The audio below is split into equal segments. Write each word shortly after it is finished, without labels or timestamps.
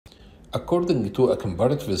According to a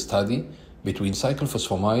comparative study between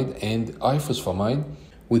cyclophosphamide and ifosphamide,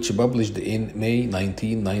 which published in May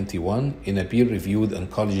 1991 in a peer-reviewed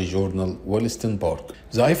oncology journal Williston Park,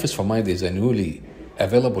 the ifosphamide is a newly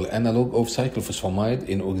available analog of cyclophosphamide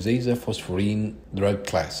in oxazophosphorine drug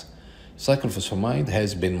class. Cyclophosphamide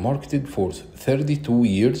has been marketed for 32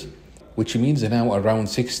 years, which means now around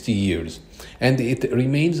 60 years, and it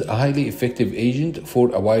remains a highly effective agent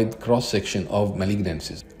for a wide cross-section of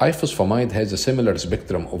malignancies. Ifosphamide has a similar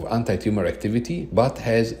spectrum of anti-tumor activity, but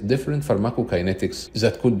has different pharmacokinetics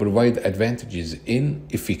that could provide advantages in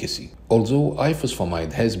efficacy. Although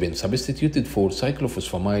ifosphamide has been substituted for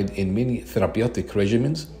cyclophosphamide in many therapeutic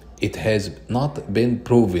regimens, it has not been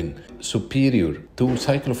proven superior to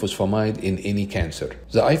cyclophosphamide in any cancer.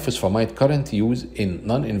 The ifosphamide current use in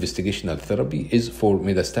non-investigational therapy is for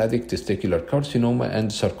metastatic testicular carcinoma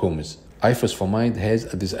and sarcomas. Ifosphamide has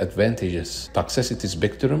a disadvantageous toxicity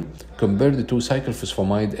spectrum compared to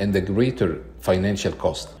cyclophosphamide and a greater financial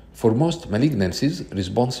cost. For most malignancies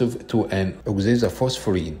responsive to an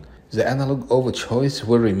oxazophosphorine, the analog of choice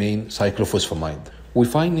will remain cyclophosphamide. We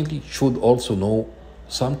finally should also know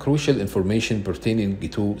some crucial information pertaining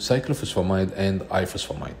to cyclophosphamide and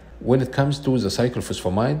ifosphamide. When it comes to the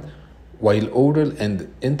cyclophosphamide, while oral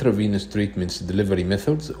and intravenous treatments delivery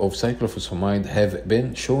methods of cyclophosphamide have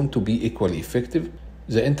been shown to be equally effective,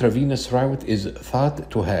 the intravenous route is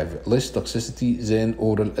thought to have less toxicity than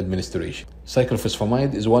oral administration.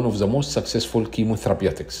 Cyclophosphamide is one of the most successful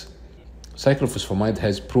chemotherapeutics. Cyclophosphamide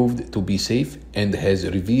has proved to be safe and has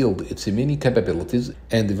revealed its many capabilities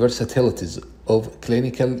and versatilities of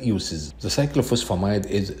clinical uses. The cyclophosphamide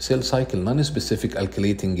is cell cycle non-specific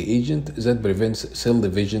alkylating agent that prevents cell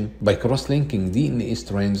division by cross-linking DNA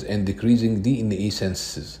strands and decreasing DNA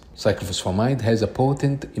synthesis. Cyclophosphamide has a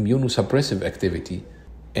potent immunosuppressive activity,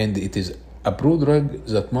 and it is a prodrug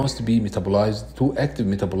that must be metabolized to active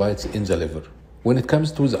metabolites in the liver. When it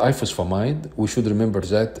comes to the ifosphamide, we should remember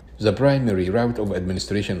that the primary route of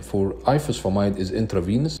administration for ifosphamide is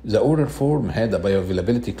intravenous. The oral form had a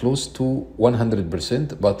bioavailability close to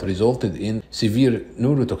 100% but resulted in severe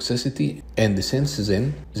neurotoxicity, and since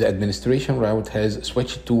then, the administration route has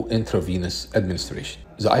switched to intravenous administration.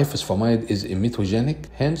 The ifosphamide is emetogenic,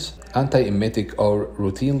 hence anti-emetic are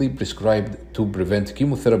routinely prescribed to prevent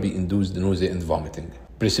chemotherapy-induced nausea and vomiting.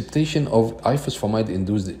 Precipitation of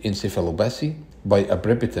ifosphamide-induced encephalopathy by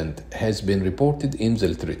aprepitant has been reported in the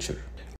literature.